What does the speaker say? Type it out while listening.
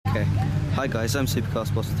Okay. Hi guys, I'm Supercar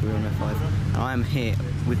Spotter 305 and I am here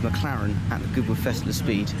with McLaren at the Goodwood Festival of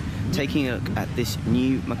Speed, taking a look at this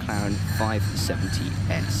new McLaren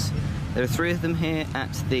 570S. There are three of them here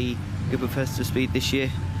at the Goodwood Festival of Speed this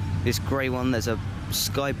year. This grey one, there's a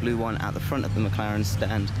sky blue one at the front of the McLaren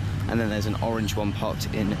stand, and then there's an orange one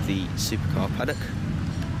parked in the supercar paddock.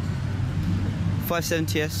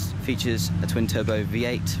 570S features a twin-turbo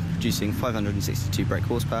V8 producing 562 brake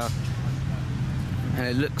horsepower, and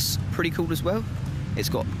it looks pretty cool as well. It's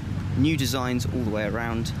got new designs all the way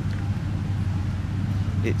around.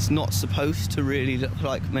 It's not supposed to really look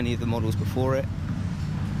like many of the models before it.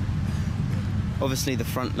 Obviously the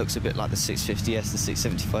front looks a bit like the 650S, the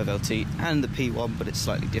 675 LT and the P1, but it's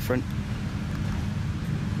slightly different.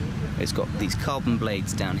 It's got these carbon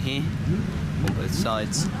blades down here on both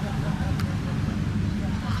sides,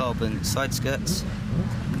 carbon side skirts,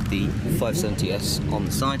 the 570S on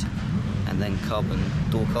the side, and then carbon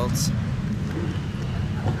door cards.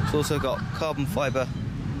 It's also got carbon fibre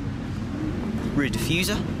rear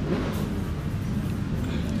diffuser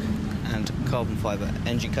and carbon fibre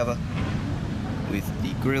engine cover with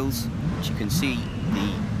the grills, which you can see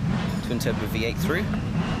the twin turbo V8 through.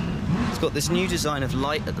 It's got this new design of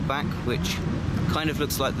light at the back, which kind of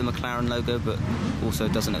looks like the McLaren logo but also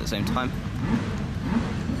doesn't at the same time.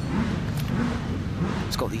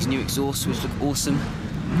 It's got these new exhausts which look awesome,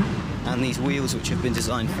 and these wheels which have been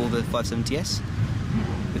designed for the 570S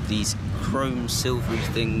with these chrome silvery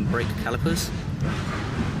thing brake calipers.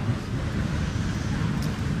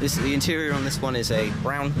 The interior on this one is a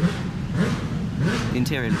brown. The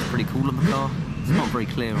interior looks pretty cool on the car. It's not very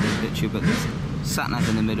clear on the picture, but there's sat-nav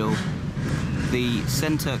in the middle. The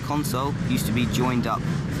centre console used to be joined up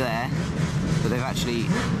there, but they've actually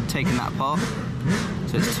taken that apart,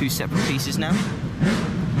 so it's two separate pieces now,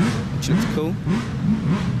 which looks cool.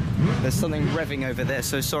 There's something revving over there,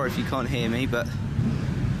 so sorry if you can't hear me, but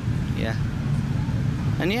yeah.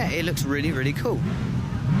 And yeah, it looks really, really cool.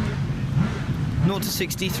 0 to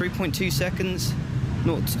 60, 3.2 seconds.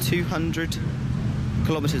 0 to 200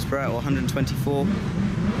 kilometers per hour, 124.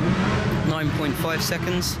 9.5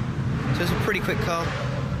 seconds. So it's a pretty quick car.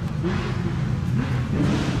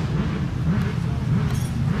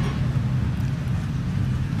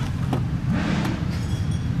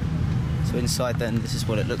 So inside then, this is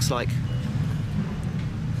what it looks like.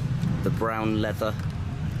 The brown leather.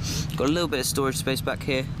 Got a little bit of storage space back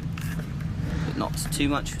here, but not too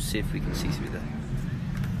much. We'll see if we can see through there.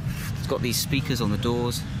 It's got these speakers on the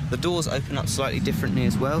doors. The doors open up slightly differently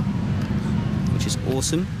as well, which is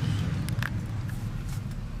awesome.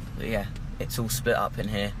 But yeah, it's all split up in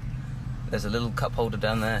here. There's a little cup holder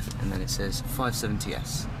down there, and then it says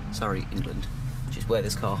 570S, Surrey, England, which is where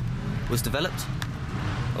this car was developed.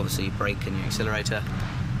 Obviously your brake and your accelerator.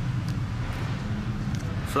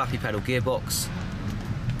 Flappy pedal gearbox,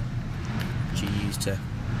 which you use to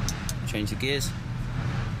change the gears.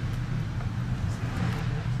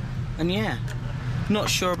 And yeah, not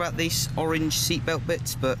sure about these orange seatbelt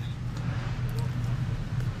bits, but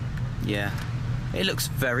yeah, it looks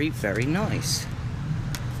very, very nice.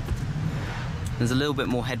 There's a little bit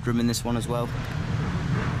more headroom in this one as well,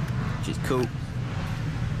 which is cool.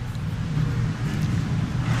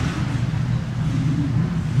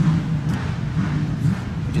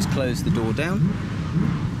 Just close the door down.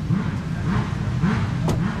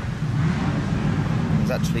 There's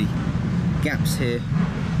actually gaps here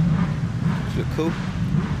which look cool,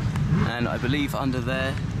 and I believe under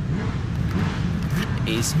there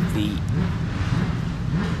is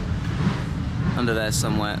under there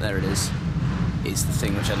somewhere, there it is the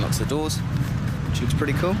thing which unlocks the doors, which looks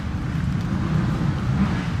pretty cool.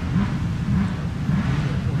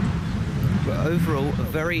 But overall, a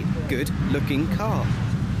very good looking car.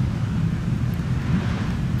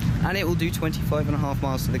 And it will do 25.5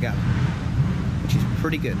 miles to the gallon, which is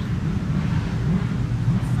pretty good.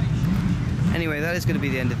 Anyway, that is going to be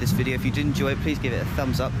the end of this video. If you did enjoy it, please give it a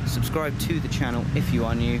thumbs up, subscribe to the channel if you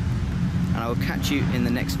are new, and I will catch you in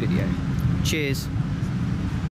the next video. Cheers.